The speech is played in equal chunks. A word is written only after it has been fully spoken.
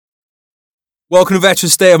Welcome to Veteran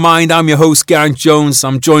State of Mind. I'm your host, Geraint Jones.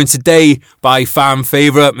 I'm joined today by fan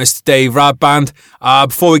favourite, Mr. Dave Radband.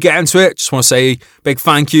 Before we get into it, just want to say a big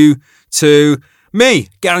thank you to me,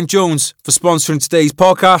 Geraint Jones, for sponsoring today's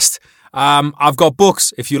podcast. I've got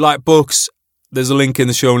books. If you like books, there's a link in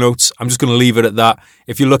the show notes. I'm just going to leave it at that.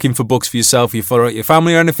 If you're looking for books for yourself, for your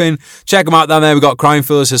family or anything, check them out down there. We've got crime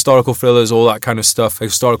thrillers, historical thrillers, all that kind of stuff,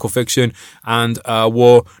 historical fiction and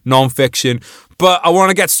war non-fiction. But I want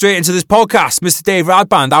to get straight into this podcast. Mr. Dave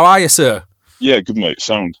Radband, how are you, sir? Yeah, good, mate.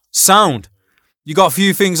 Sound. You got a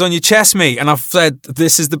few things on your chest, mate, and I've said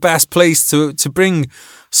this is the best place to bring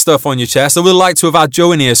stuff on your chest. I would like to have had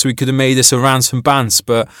Joe in here so we could have made this a rants and bants,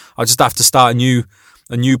 but I'll just have to start a new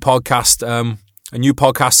podcast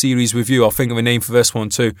series with you. I'll think of a name for this one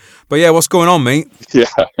too. But yeah, what's going on, mate?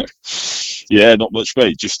 Yeah, not much,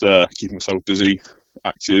 mate. Just keeping myself busy,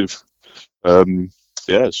 active. So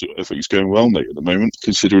everything's going well, mate, at the moment,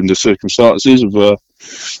 considering the circumstances of the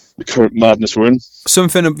current madness we're in.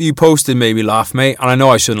 Something that you posted made me laugh, mate, and I know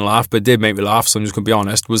I shouldn't laugh, but it did make me laugh, so I'm just going to be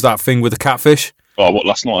honest. Was that thing with the catfish? Oh, what,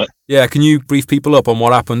 last night? Yeah, can you brief people up on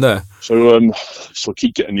what happened there? So I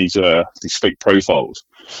keep getting these fake profiles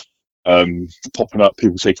popping up,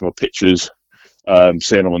 people taking my pictures,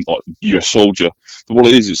 saying I'm a US soldier. But what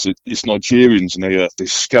it is, it's Nigerians, and they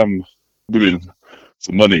scam women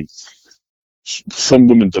for money. Some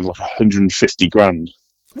women done like 150 grand.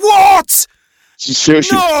 What?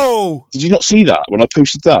 Seriously? No! Did you not see that when I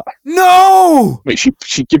posted that? No! Mate,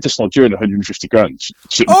 she give this Nigerian 150 grand.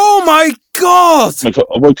 Oh my God! Like,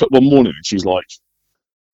 I woke up one morning and she's like,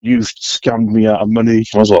 "You've scammed me out of money." And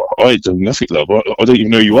I was like, "I ain't done nothing, love. I don't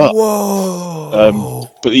even know you are." Whoa!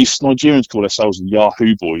 But these Nigerians call themselves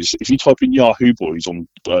Yahoo boys. If you type in Yahoo boys on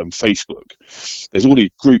Facebook, there's all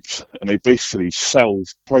these groups, and they basically sell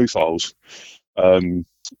profiles to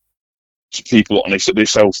people, and they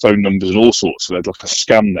sell phone numbers and all sorts. So they're like a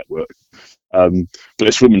scam network. But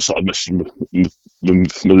this woman started messaging my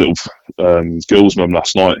little girl's mum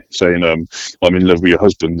last night, saying, "I'm in love with your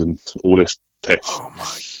husband," and all this piss. Oh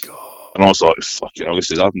my God! And I was like, "Fucking hell,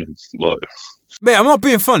 this is happening!" Like, mate, I'm not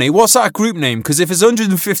being funny. What's that group name? Because if there's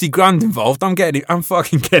 150 grand involved, I'm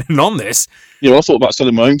fucking getting on this. Yeah, I thought about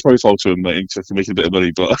selling my own profile to him, mate, to make a bit of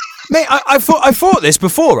money, but mate, I thought this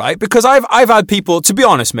before, right? Because I've had people, to be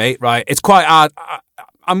honest, mate, right? It's quite hard.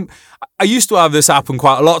 I used to have this happen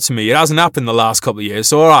quite a lot to me. It hasn't happened the last couple of years.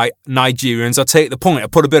 So all right, Nigerians, I take the point. I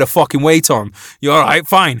put a bit of fucking weight on. You're all right,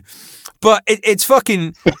 fine. But it's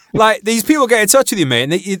fucking like these people get in touch with you,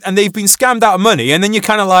 mate, and they've been scammed out of money, and then you're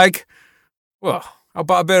kind of like, well, how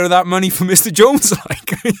about a bit of that money for Mr. Jones? Like,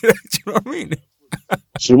 do you know what I mean?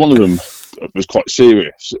 So one of them was quite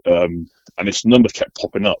serious, and this number kept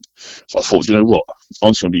popping up. So I thought, you know what?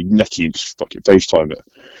 I'm just going to be necky and just fucking FaceTime it.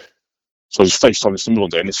 So I just FaceTime this number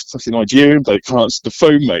one day, and this fucking Nigerian bloke can't answer the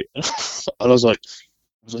phone, mate. And I was like,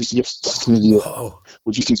 "You fucking idiot!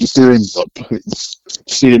 What do you think you're doing? Like,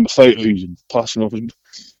 stealing my photos and passing off as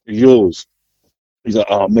yours?" He's like,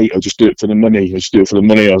 "Oh, mate, I'll just do it for the money. I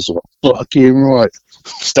was like, "Fucking right,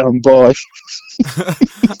 stand by."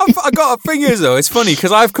 I got a thing is though, it's funny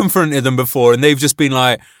because I've confronted them before, and they've just been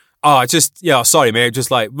like, "Oh, sorry, mate." Just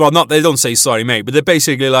like, well, not they don't say sorry, mate, but they're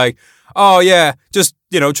basically like, "Oh yeah, just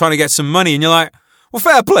trying to get some money," and you're like, well,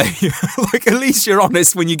 fair play. Like, at least you're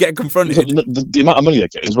honest when you get confronted. The amount of money they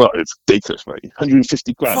get as well, it's ridiculous, mate.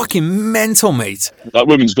 150 grand. Fucking mental, mate. That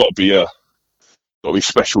woman's got to be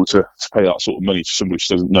special to pay that sort of money to somebody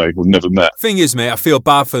she doesn't know or never met. Thing is, mate, I feel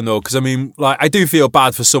bad for them though, because I mean, like, I do feel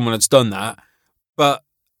bad for someone that's done that, but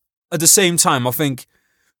at the same time, I think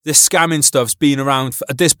this scamming stuff's been around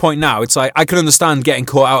at this point now. It's like, I could understand getting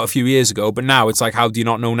caught out a few years ago, but now it's like, how do you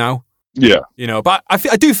not know now? Yeah. But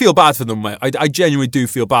I do feel bad for them, mate. I genuinely do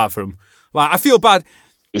feel bad for them. Like, I feel bad.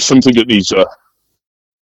 It's something that needs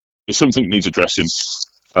addressing.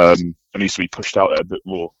 It needs to be pushed out there a bit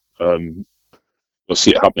more. I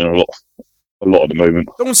see it happening a lot at the moment.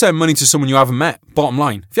 Don't send money to someone you haven't met. Bottom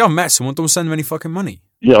line, if you haven't met someone, don't send them any fucking money.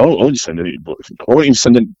 Yeah, I won't send any. I won't even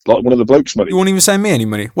send in, like, one of the blokes money. You won't even send me any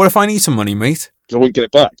money. What if I need some money, mate? I won't get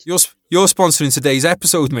it back. You're sponsoring today's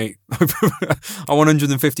episode, mate. I want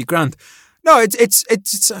 150 grand. No, it's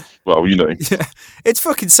well, you know. Yeah, it's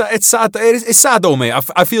fucking sad. It's sad. It's sad though, mate.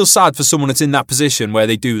 I feel sad for someone that's in that position where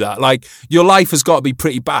they do that. Like, your life has got to be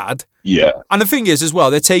pretty bad. Yeah. And the thing is, as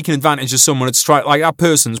well, they're taking advantage of someone that's like, that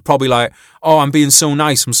person's probably like, "Oh, I'm being so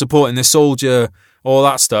nice. I'm supporting this soldier." All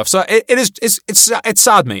that stuff. So it's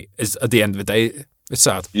sad, mate. At the end of the day, it's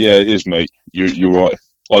sad. Yeah, it is, mate. You're right.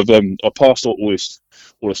 I passed all this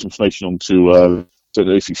information on to don't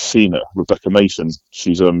know if you've seen her, Rebecca Mason.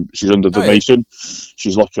 She's under the Mason.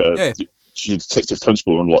 She's like she's a detective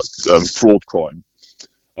principal on fraud crime.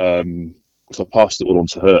 So I passed it all on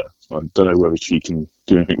to her. I don't know whether she can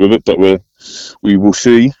do anything with it, but we will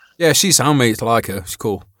see. Yeah, she's sound, mate. I like her. She's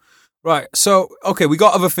cool. Right. So, okay, we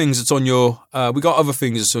got other things that's on your. We got other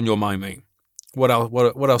things that's on your mind, mate. What else?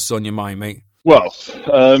 What else is on your mind, mate? Well,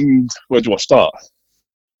 where do I start?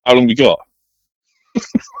 How long we got?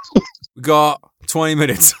 We got 20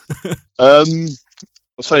 minutes. I'll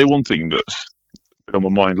say one thing that's been on my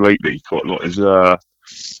mind lately quite a lot is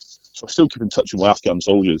so I still keep in touch with my Afghan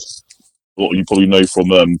soldiers. What you probably know from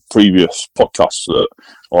previous podcasts that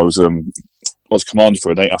I was commander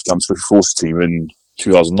for an 8 Afghan Special Forces team in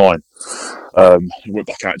 2009. I went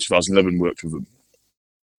back out in 2011, worked with them.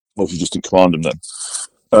 Obviously, just didn't command them then.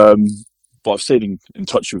 But I've stayed in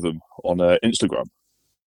touch with them on Instagram.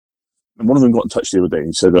 And one of them got in touch the other day and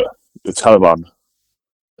he said that the Taliban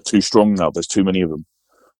are too strong now. There's too many of them.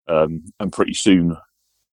 And pretty soon,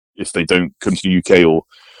 if they don't come to the UK or,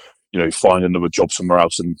 find another job somewhere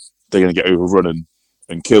else, and they're going to get overrun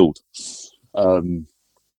and killed. And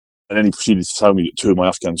then he proceeded to tell me that 2 of my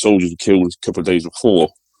Afghan soldiers were killed a couple of days before.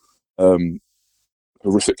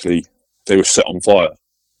 Horrifically, they were set on fire.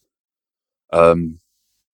 And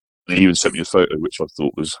he even sent me a photo, which I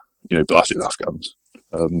thought was, blasted Afghans.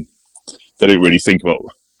 They don't really think about,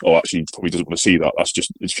 actually, he probably doesn't want to see that.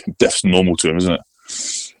 It's death's normal to him, isn't it?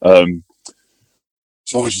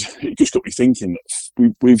 So it just got me thinking,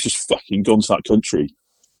 we've just fucking gone to that country,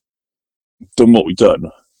 done what we've done,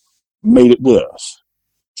 made it worse,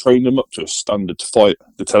 trained them up to a standard to fight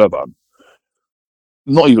the Taliban.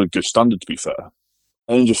 Not even a good standard, to be fair.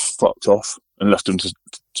 And then just fucked off and left them to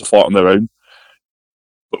fight on their own.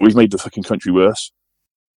 But we've made the fucking country worse.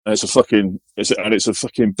 And it's a fucking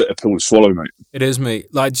bitter pill to swallow, mate. It is, mate.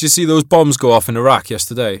 Like, did you see those bombs go off in Iraq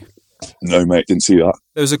yesterday? No, mate, didn't see that.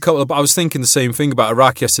 There was a couple of... I was thinking the same thing about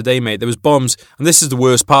Iraq yesterday, mate. There was bombs, and this is the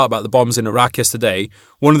worst part about the bombs in Iraq yesterday.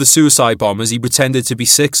 One of the suicide bombers, he pretended to be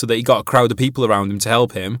sick so that he got a crowd of people around him to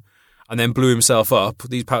help him, and then blew himself up.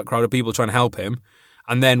 These crowd of people trying to help him.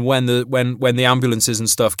 And then when the ambulances and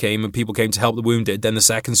stuff came and people came to help the wounded, then the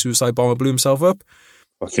second suicide bomber blew himself up.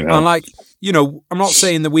 Fucking hell. And I'm not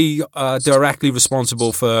saying that we are directly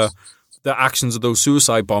responsible for the actions of those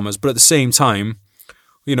suicide bombers, but at the same time,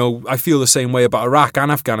 I feel the same way about Iraq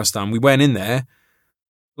and Afghanistan. We went in there,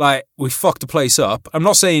 we fucked the place up. I'm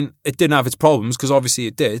not saying it didn't have its problems, because obviously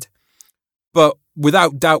it did, but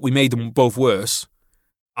without doubt we made them both worse,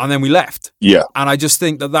 and then we left. Yeah. And I just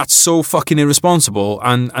think that that's so fucking irresponsible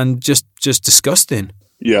and just disgusting.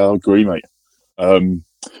 Yeah, I agree, mate.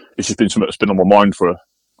 It's just been something that's been on my mind for a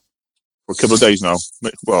couple of days now.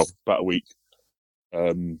 Well, about a week.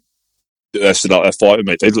 They're still out there fighting,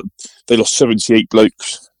 mate. They lost 78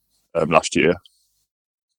 blokes last year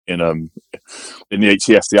in the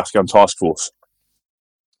ATF, the Afghan Task Force.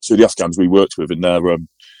 So the Afghans we worked with in their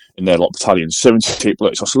battalion, 78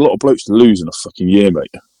 blokes. That's a lot of blokes to lose in a fucking year,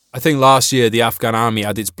 mate. I think last year the Afghan army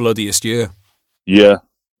had its bloodiest year. Yeah.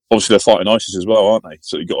 Obviously they're fighting ISIS as well, aren't they?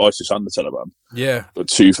 So you've got ISIS and the Taliban. Yeah. But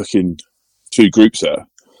two groups there.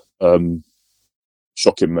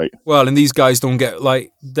 Shocking, mate. Well, and these guys don't get,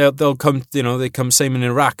 they'll come, they come same in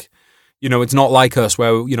Iraq. It's not like us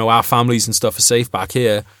where, our families and stuff are safe back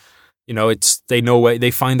here.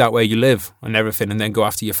 They find out where you live and everything and then go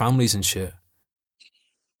after your families and shit.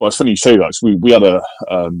 Well, it's funny you say that. So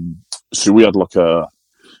we had like a,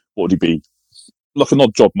 what would he be? Like an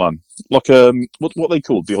odd job man. Like, what they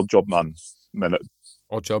called the odd job man men.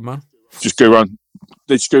 Odd job man? Just go around.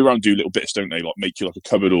 They just go around and do little bits, don't they? Like make you like a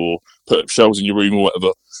cupboard or put up shelves in your room or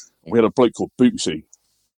whatever. And we had a bloke called Bootsy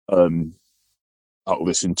out of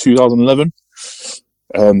this in 2011.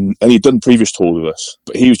 And he'd done previous tours with us,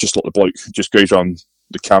 but he was just like the bloke who just goes around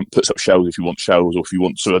the camp, puts up shelves if you want shelves, or if you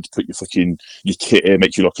want somewhere to put your kit in,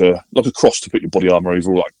 make you like a cross to put your body armour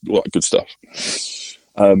over, all that good stuff.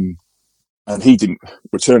 And he didn't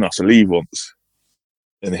return after leave once.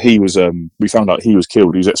 And he was, we found out he was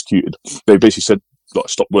killed. He was executed. They basically said,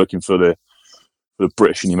 stop working for the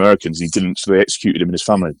British and the Americans. He didn't, so they executed him and his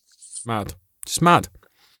family. Mad, just mad.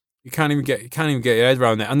 You can't even get your head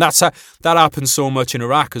around it. And that happens so much in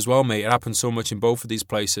Iraq as well, mate. It happens so much in both of these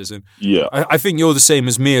places. And yeah, I think you're the same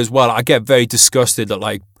as me as well. I get very disgusted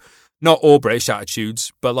at not all British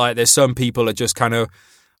attitudes, but there's some people that just kind of.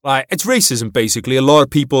 It's racism, basically. A lot of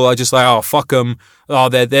people are just oh, fuck them. Oh,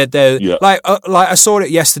 they're. Yeah. I saw it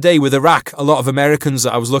yesterday with Iraq. A lot of Americans,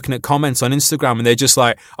 I was looking at comments on Instagram, and they're just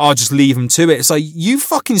oh, just leave them to it. It's you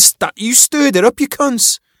fucking, you stirred it up, you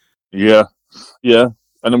cunts. Yeah. Yeah.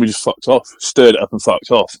 And then we just fucked off. Stirred it up and fucked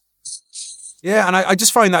off. Yeah, and I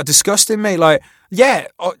just find that disgusting, mate. Like, yeah,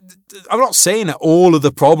 I'm not saying that all of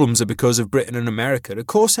the problems are because of Britain and America. Of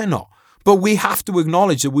course they're not. But we have to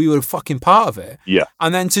acknowledge that we were a fucking part of it. Yeah.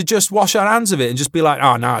 And then to just wash our hands of it and just be like,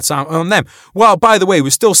 oh, no, it's on them. Well, by the way,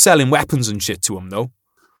 we're still selling weapons and shit to them, though.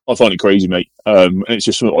 I find it crazy, mate. And it's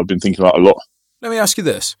just something I've been thinking about a lot. Let me ask you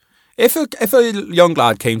this. If a young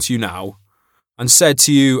lad came to you now and said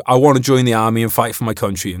to you, I want to join the army and fight for my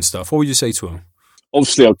country and stuff, what would you say to him?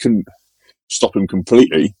 Obviously, I couldn't stop him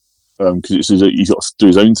completely because he's got to do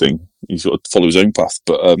his own thing. He's got to follow his own path.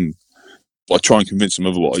 But I try and convince him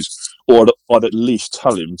otherwise. Or I'd at least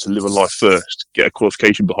tell him to live a life first, get a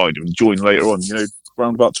qualification behind him, and join later on. You know,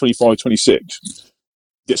 around about 25, 26.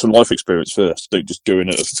 Get some life experience first. Don't just go in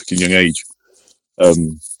at a fucking young age. I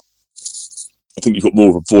think you've got more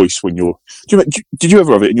of a voice when you're... Did you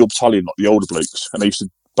ever have it in your battalion, like the older blokes, and they used to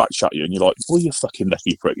backchat you, and you're like, well, you're fucking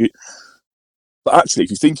lucky prick. But actually,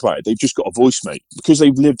 if you think about it, they've just got a voice, mate. Because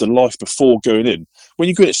they've lived a life before going in. When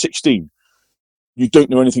you go in at 16, you don't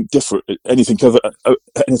know anything different than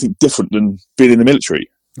being in the military.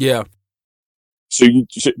 Yeah.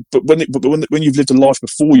 But when you've lived a life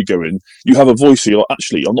before you go in, you have a voice. So you're like,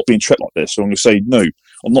 actually, I'm not being treated like this. So I'm going to say, no,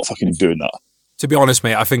 I'm not fucking doing that. To be honest,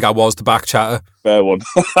 mate, I think I was the back chatter. Fair one.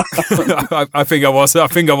 I think I was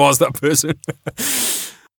that person.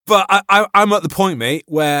 But I'm at the point, mate,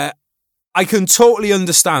 where I can totally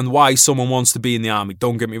understand why someone wants to be in the army.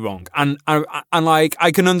 Don't get me wrong, and like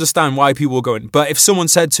I can understand why people are going. But if someone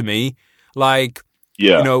said to me, like,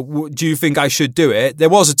 yeah, you know, do you think I should do it? There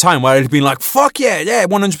was a time where I'd been like, fuck yeah,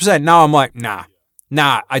 100%. Now I'm like, nah,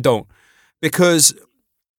 I don't, because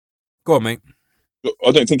go on, mate.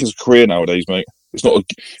 I don't think it's a career nowadays, mate. It's not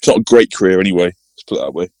a great career anyway. Let's put it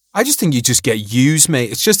that way. I just think you just get used,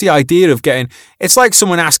 mate. It's just the idea of getting... It's like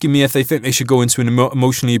someone asking me if they think they should go into an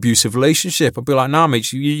emotionally abusive relationship. I'd be like, nah,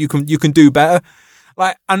 mate, you can do better.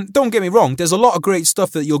 Like, and don't get me wrong, there's a lot of great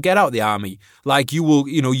stuff that you'll get out of the army. Like you will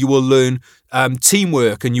learn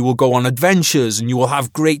teamwork, and you will go on adventures, and you will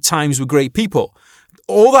have great times with great people.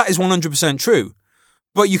 All that is 100% true.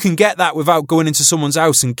 But you can get that without going into someone's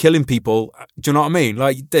house and killing people. Do you know what I mean?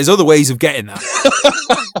 Like, there's other ways of getting that.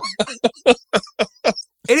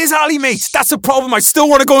 It is Ali, mate. That's a problem. I still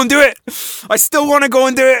want to go and do it.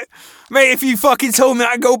 Mate, if you fucking told me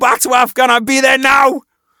I'd go back to Afghan, I'd be there now.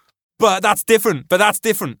 But that's different. There's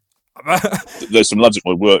some lads at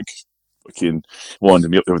my work fucking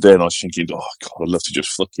winding me up the other day, and I was thinking, oh, God, I'd love to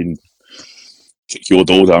just fucking kick your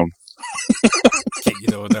door down. Kick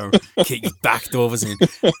your door down. Kick your back doors in.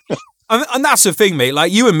 And that's the thing, mate.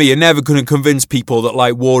 Like, you and me are never going to convince people that,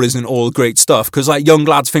 like, war isn't all great stuff, because, like, young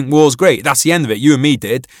lads think war's great. That's the end of it. You and me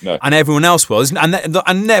did, no. And everyone else was. And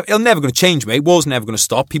it'll never going to change, mate. War's never going to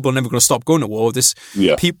stop. People are never going to stop going to war.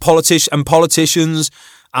 Politicians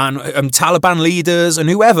and Taliban leaders and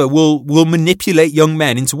whoever will manipulate young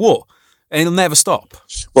men into war, and it'll never stop.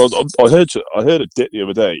 Well, I heard a dit the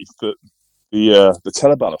other day that the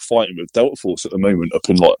Taliban are fighting with Delta Force at the moment up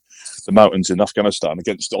in like the mountains in Afghanistan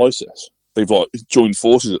against ISIS. They've like joined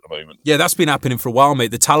forces at the moment. Yeah, that's been happening for a while,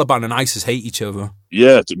 mate. The Taliban and ISIS hate each other.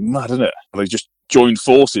 Yeah, it's mad, isn't it? And they just joined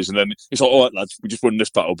forces, and then it's like, all right, lads, we just won this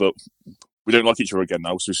battle, but we don't like each other again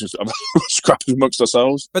now, so it's just scrap amongst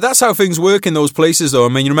ourselves. But that's how things work in those places, though. I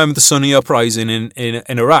mean, you remember the Sunni uprising in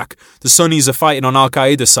Iraq? The Sunnis are fighting on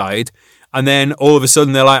Al-Qaeda's side, and then all of a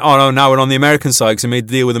sudden they're like, oh no, now we're on the American side because they made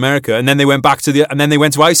the deal with America, and then they went back and then they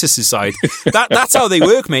went to ISIS's side. That's how they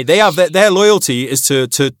work, mate. They have their loyalty is to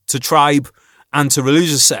tribe and to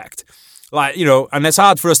religious sect, like, you know, and it's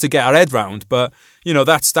hard for us to get our head round, but you know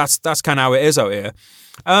that's kind of how it is out here.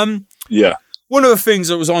 Yeah. One of the things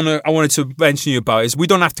that was on I wanted to mention you about is we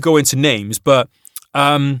don't have to go into names, but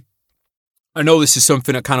I know this is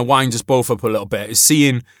something that kind of winds us both up a little bit. Is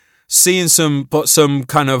seeing some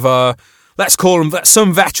kind of let's call them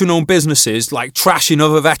some veteran-owned businesses like trashing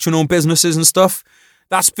other veteran-owned businesses and stuff.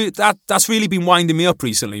 That's really been winding me up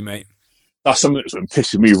recently, mate. That's something that's been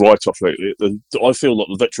pissing me right off lately. I feel like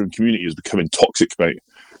the veteran community is becoming toxic, mate.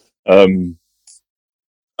 And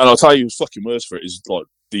I'll tell you, what's fucking worse for it is like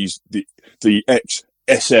the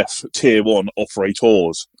ex-SF tier 1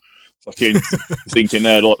 operators fucking thinking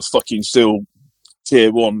they're like fucking still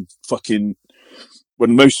tier 1 fucking,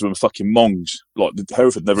 when most of them are fucking mongs. Like,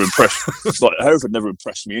 Hereford never impressed. Like, Hereford never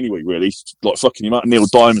impressed me anyway, really. Like, fucking the amount of Neil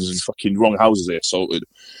Diamonds and fucking wrong houses they assaulted.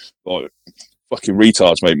 Like, fucking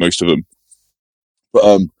retards, mate, most of them.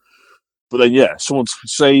 But then, yeah, someone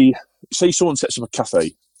say someone sets up a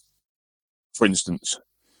cafe, for instance.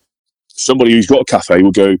 Somebody who's got a cafe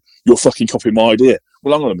will go, you're fucking copying my idea.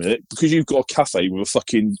 Well, hang on a minute. Because you've got a cafe with a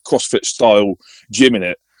fucking CrossFit style gym in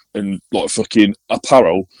it and like fucking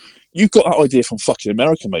apparel, You've got that idea from fucking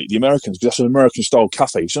America, mate. The Americans, because that's an American-style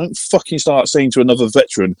cafe. So don't fucking start saying to another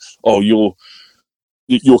veteran, "Oh, you're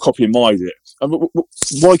copying my idea." And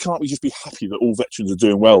why can't we just be happy that all veterans are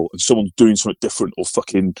doing well and someone's doing something different or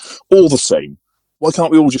fucking all the same? Why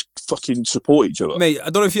can't we all just fucking support each other? Mate,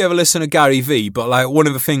 I don't know if you ever listen to Gary Vee, but like one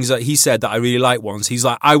of the things that he said that I really liked once, he's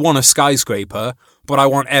like, I want a skyscraper, but I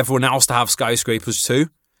want everyone else to have skyscrapers too.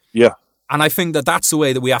 Yeah. And I think that that's the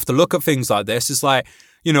way that we have to look at things like this. It's like,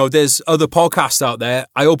 you know, there's other podcasts out there.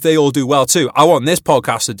 I hope they all do well too. I want this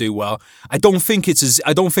podcast to do well. I don't think it's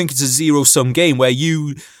a zero-sum game where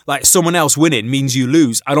you, like, someone else winning means you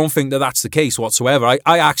lose. I don't think that that's the case whatsoever.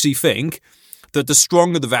 I actually think that the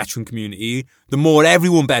stronger the veteran community, the more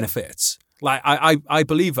everyone benefits. Like, I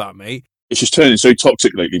believe that, mate. It's just turning so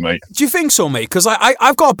toxic lately, mate. Do you think so, mate? Because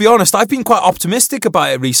I've got to be honest, I've been quite optimistic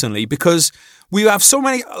about it recently because we have so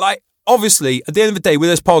many, like, obviously, at the end of the day, with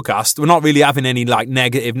this podcast, we're not really having any, like,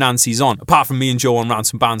 negative Nancy's on, apart from me and Joe on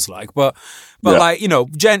Rants and Bands, like. But yeah. Like, you know,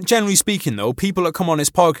 generally speaking, though, people that come on this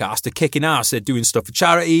podcast are kicking ass. They're doing stuff for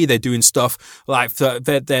charity. They're doing stuff, like,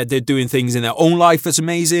 they're doing things in their own life that's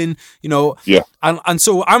amazing, you know. Yeah. And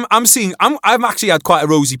so I've actually had quite a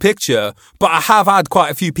rosy picture, but I have had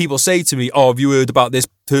quite a few people say to me, "Oh, have you heard about this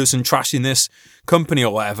person trashing this company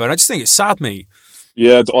or whatever?" And I just think it's sad, mate.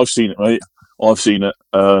 Yeah, I've seen it, mate. I've seen it.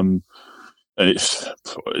 And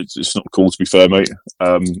it's not cool, to be fair, mate.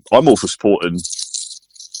 I'm all for supporting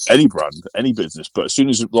any brand, any business, but as soon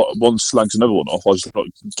as one slags another one off, I just like,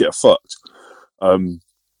 get fucked. I'm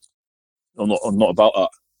not about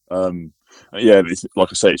that. Yeah, like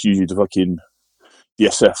I say, it's usually the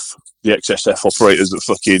ex-SF operators that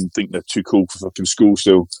fucking think they're too cool for fucking school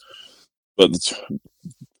still. But the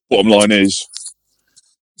bottom line is,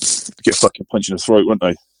 get fucking punched in the throat, won't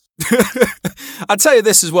they? I'll tell you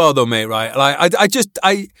this as well, though, mate. Right? Like,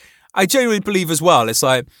 I genuinely believe as well. It's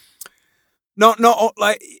like, not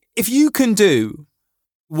like, if you can do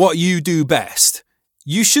what you do best,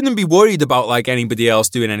 you shouldn't be worried about like anybody else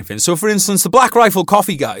doing anything. So, for instance, the Black Rifle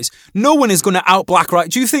Coffee guys, no one is going to out Black Rifle.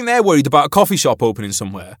 Do you think they're worried about a coffee shop opening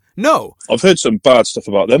somewhere? No. I've heard some bad stuff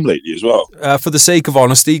about them lately as well. For the sake of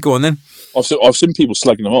honesty, go on then. I've seen people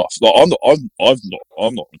slagging them off. Like, I'm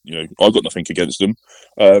not. You know, I've got nothing against them.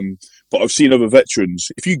 But I've seen other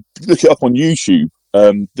veterans. If you look it up on YouTube,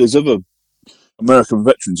 there's other American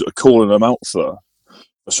veterans that are calling them out for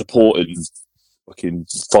supporting fucking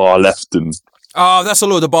far left and. Oh, that's a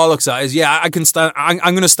load of bollocks. That is. Yeah, I can stand. I'm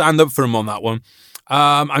going to stand up for him on that one.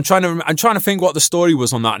 I'm trying to think what the story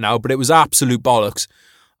was on that now, but it was absolute bollocks.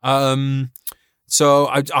 So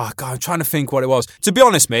I'm trying to think what it was. To be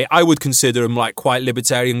honest, mate, I would consider them like quite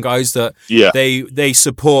libertarian guys that they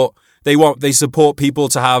support people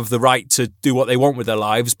to have the right to do what they want with their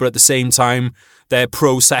lives, but at the same time they're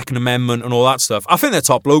pro Second Amendment and all that stuff. I think they're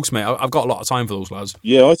top blokes, mate. I've got a lot of time for those lads.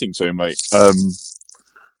 Yeah, I think so, mate.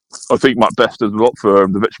 I think Matt Best does a lot for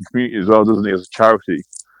the veteran community as well, doesn't he, as a charity?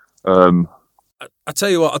 I tell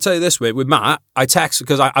you what, I'll tell you this way. With Matt, I text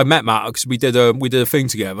because I met Matt because we did a thing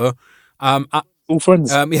together. All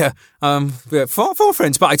friends. Four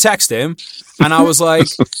friends. But I texted him and I was like,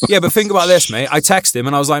 yeah, but think about this, mate. I texted him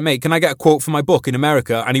and I was like, mate, can I get a quote for my book in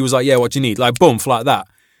America? And he was like, yeah, what do you need? Like, boom, like that.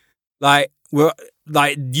 Like,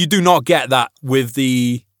 you do not get that with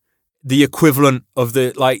the equivalent of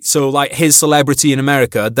his celebrity in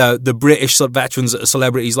America, the British veterans that are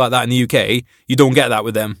celebrities like that in the UK, you don't get that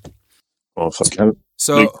with them. Oh, fuck hell.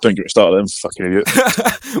 So don't get me started then, fucking idiot.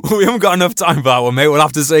 Well, we haven't got enough time for that one, mate. We'll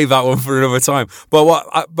have to save that one for another time.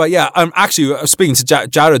 But yeah, I'm actually speaking to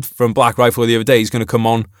Jared from Black Rifle the other day. He's going to come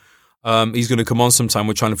on. He's going to come on sometime.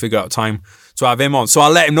 We're trying to figure out time to have him on. So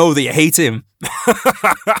I'll let him know that you hate him.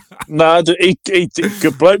 Nah, he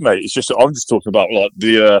good bloke, mate. It's just I'm just talking about like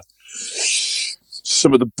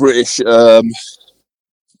some of the British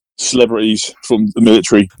celebrities from the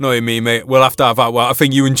military. Know what you mean, mate. We'll have to have that one. I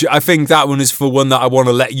think that one is for one that I want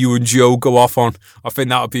to let you and Joe go off on. I think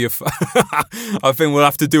that would be I think we'll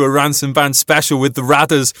have to do a Ransom Band special with the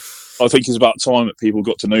Radders. I think it's about time that people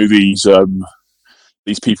got to know these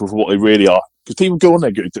people for what they really are. Because people go on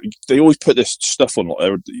there, they always put this stuff on,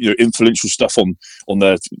 like their influential stuff on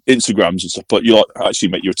their Instagrams and stuff. But you actually,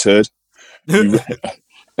 mate, you're a turd.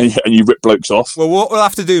 And you rip blokes off. Well, what we'll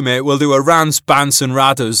have to do, mate, we'll do a Rants, Bants and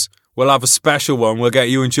Radders. We'll have a special one. We'll get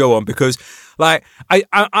you and Joe on because, like,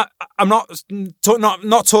 I'm not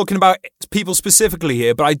talking about people specifically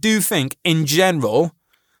here, but I do think in general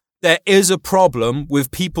there is a problem with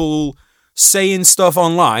people saying stuff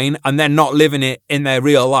online and then not living it in their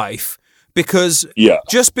real life. Because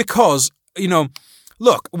just because,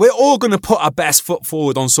 look, we're all going to put our best foot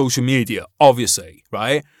forward on social media, obviously,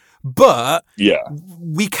 right? But Yeah.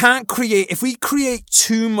 we can't create, if we create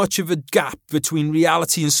too much of a gap between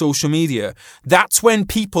reality and social media, that's when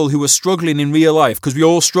people who are struggling in real life, because we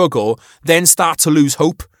all struggle, then start to lose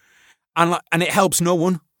hope. And it helps no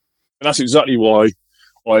one. And that's exactly why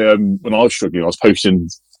when I was struggling, I was posting,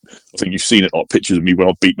 I think you've seen it, like pictures of me when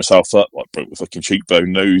I beat myself up, like broke my fucking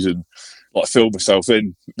cheekbone, nose, and like filled myself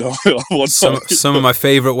in. Some of my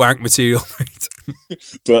favourite wank material, mate.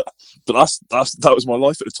 but that was my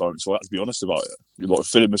life at the time, so I had to be honest about it. You're like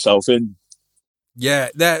filling myself in. Yeah,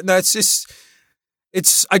 no, it's just,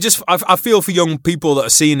 I feel for young people that are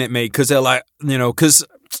seeing it, mate, because they're like, because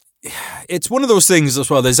it's one of those things as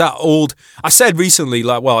well. There's that old, I said recently,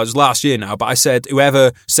 like, well, it was last year now, but I said,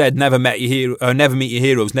 whoever said never meet your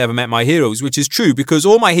heroes, never met my heroes, which is true, because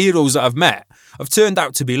all my heroes that I've met have turned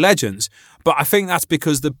out to be legends. But I think that's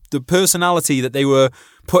because the personality that they were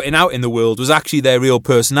putting out in the world was actually their real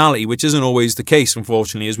personality, which isn't always the case,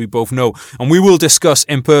 unfortunately, as we both know. And we will discuss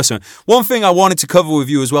in person. One thing I wanted to cover with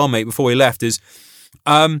you as well, mate, before we left is,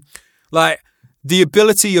 like, the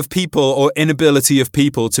ability of people or inability of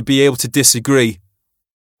people to be able to disagree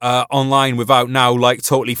online without now, like,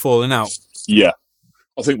 totally falling out. Yeah.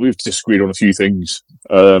 I think we've disagreed on a few things.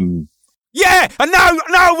 Yeah, and now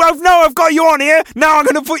I've got you on here. Now I'm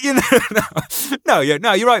going to put you in there. No,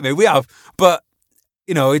 you're right, mate. We have. But,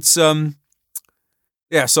 it's...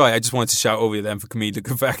 Yeah, sorry, I just wanted to shout over you then for comedic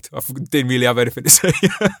effect. I didn't really have anything to say.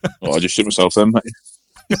 I just shit myself then, mate.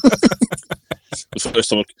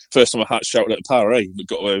 The first time I had shouted at the power, but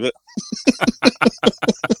got away with it.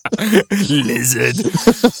 Lizard.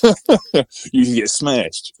 You can get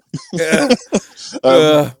smashed. Yeah.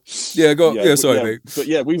 Sorry, mate. But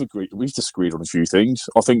yeah, we've disagreed on a few things.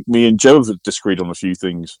 I think me and Joe have disagreed on a few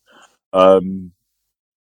things.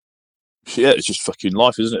 It's just fucking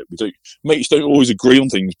life, isn't it? Mates don't always agree on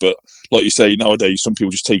things, but like you say, nowadays some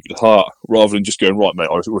people just take it to heart rather than just going, right, mate,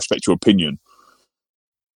 I respect your opinion.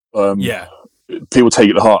 People take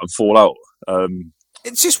it to heart and fall out.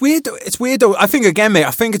 It's just weird. It's weird though. I think again, mate,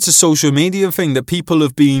 I think it's a social media thing that people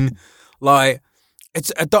have been like,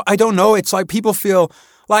 I don't know. It's like people feel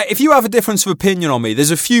like if you have a difference of opinion on me,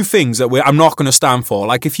 there's a few things that I'm not going to stand for.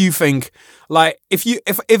 Like if you think, like if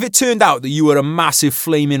it turned out that you were a massive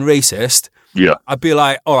flaming racist, yeah, I'd be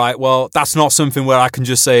like, all right, well, that's not something where I can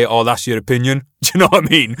just say, oh, that's your opinion. Do you know what I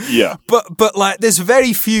mean? Yeah. But like, there's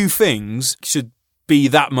very few things should be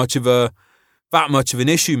that much of an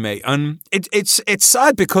issue, mate. And it's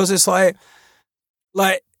sad because it's like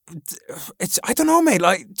it's, I don't know, mate.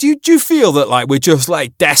 Like, do you feel that like we're just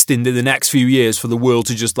like destined in the next few years for the world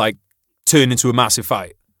to just like turn into a massive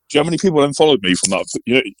fight? Do you know how many people unfollowed me from that?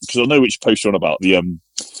 Because I know which post you're on about, the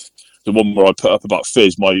one where I put up about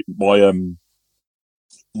Fizz, my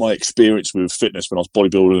experience with fitness when I was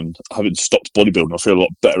bodybuilding and having stopped bodybuilding. I feel a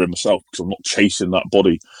lot better in myself because I'm not chasing that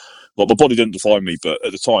body. Like, my body didn't define me, but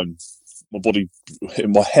at the time, my body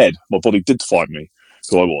did define me,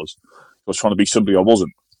 who I was. I was trying to be somebody I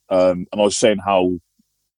wasn't. And I was saying how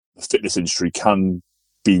the fitness industry can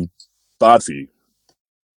be bad for you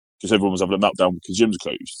because everyone was having a meltdown because gyms are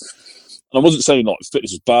closed. And I wasn't saying like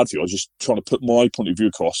fitness is bad for you. I was just trying to put my point of view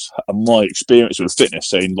across and my experience with fitness,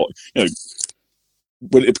 saying like,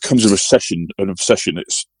 when it becomes an obsession,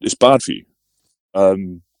 it's bad for you.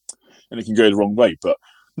 And it can go the wrong way. But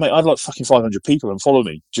mate, I had like fucking 500 people unfollow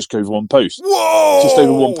me just over one post. Whoa! Just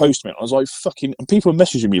over one post, mate. I was like, fucking... And people were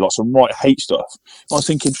messaging me like some right hate stuff. I was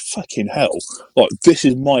thinking, fucking hell. Like, this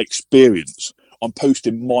is my experience. I'm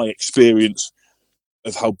posting my experience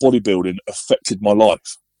of how bodybuilding affected my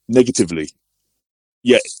life negatively.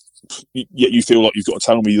 Yet you feel like you've got to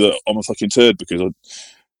tell me that I'm a fucking turd because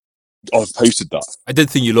I've posted that. I did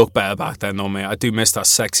think you looked better back then, though, mate. I do miss that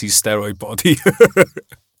sexy steroid body.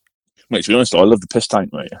 Mate, to be honest, I love the piss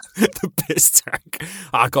tank, mate. The piss tank.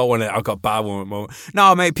 I got one. I got a bad one at the moment.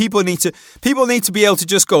 No, mate. People need to be able to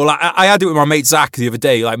just go. Like I had it with my mate Zach the other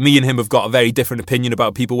day. Like me and him have got a very different opinion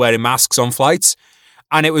about people wearing masks on flights,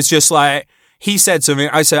 and it was just like he said something.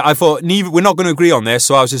 I thought we're not going to agree on this.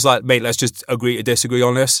 So I was just like, mate, let's just agree to disagree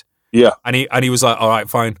on this. Yeah. And he was like, all right,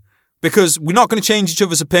 fine. Because we're not going to change each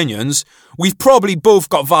other's opinions. We've probably both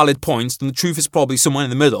got valid points, and the truth is probably somewhere in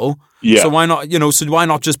the middle. Yeah. So why not, why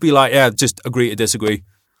not just be like, yeah, just agree to disagree?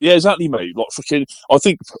 Yeah, exactly, mate. Like, fucking, I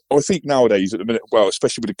think nowadays, at the minute, well,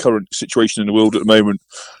 especially with the current situation in the world at the moment,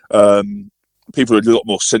 people are a lot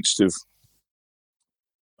more sensitive.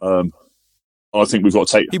 I think we've got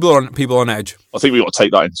to take people on edge. I think we've got to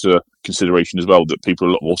take that into consideration as well. That people are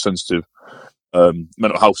a lot more sensitive.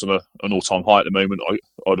 Mental health's on an all-time high at the moment.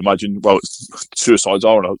 I'd imagine. Well, suicides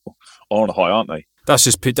are on a high, aren't they? That's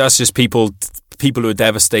just people people who are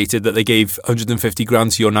devastated that they gave 150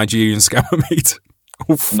 grand to your Nigerian scammer mate.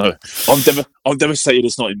 Oof. No, I'm devastated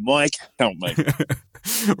it's not in my account, mate.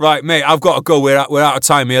 Right, mate, I've got to go. We're out of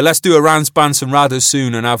time here. Let's do a Rans, Bants and Radders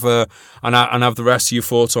soon and have the rest of your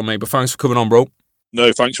thoughts on, mate. But thanks for coming on, bro.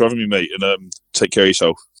 No, thanks for having me, mate, and take care of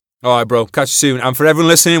yourself. All right, bro. Catch you soon. And for everyone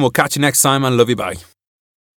listening, we'll catch you next time and love you. Bye.